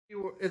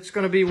It's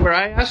going to be where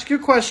I ask you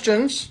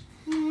questions,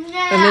 and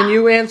then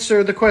you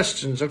answer the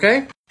questions,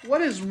 okay?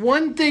 What is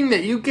one thing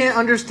that you can't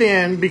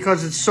understand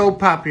because it's so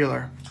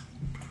popular?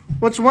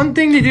 What's one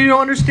thing that you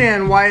don't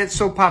understand why it's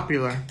so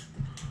popular?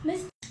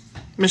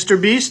 Mr.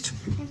 Beast?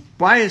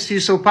 Why is he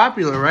so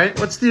popular, right?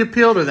 What's the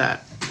appeal to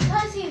that?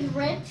 Because he's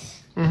rich.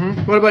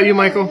 What about you,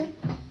 Michael?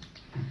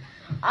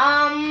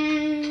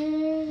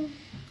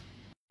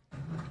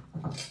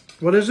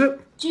 What is it?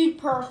 Dude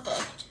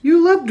Perfect.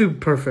 You love Dude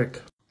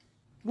Perfect.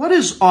 What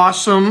is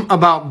awesome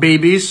about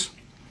babies?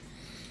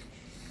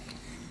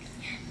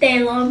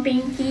 They love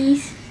being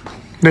teased.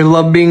 They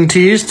love being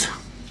teased?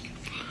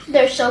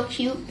 They're so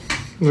cute.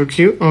 They're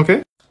cute?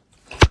 Okay.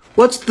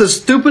 What's the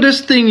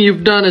stupidest thing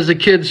you've done as a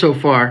kid so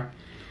far?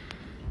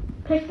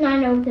 Pick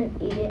 9 open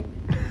and eat it.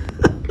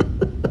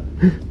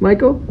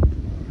 Michael?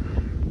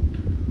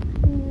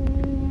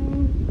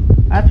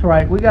 That's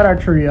right. We got our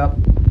tree up.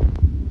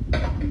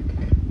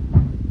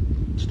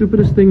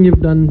 Stupidest thing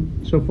you've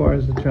done so far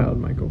as a child,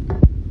 Michael?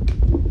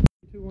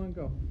 2, 1,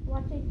 go.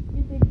 Watching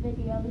stupid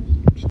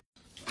videos.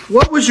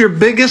 What was your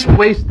biggest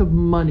waste of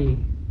money?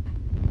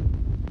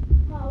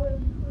 No,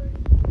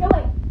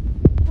 wait.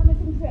 Thomas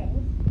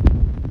Trains.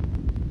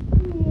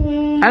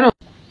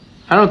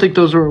 I don't think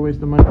those were a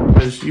waste of money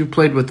because you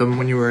played with them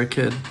when you were a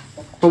kid.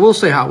 But we'll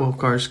say Hot Wheel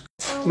cars.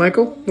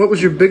 Michael, what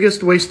was your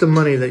biggest waste of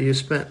money that you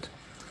spent?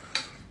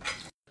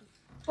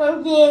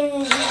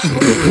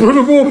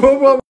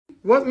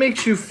 What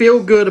makes you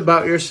feel good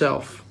about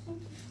yourself?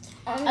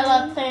 I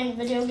love playing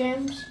video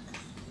games.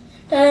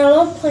 And I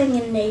love playing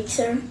in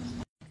nature.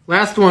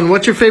 Last one.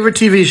 What's your favorite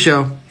TV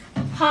show?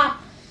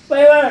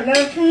 Wait,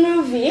 there's a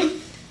movie.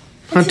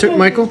 Hunter,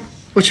 Michael,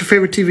 what's your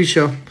favorite TV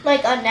show?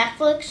 Like on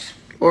Netflix?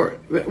 Or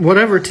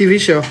whatever TV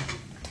show.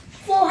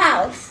 Full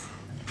House.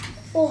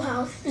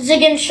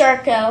 Zig and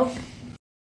Sharko.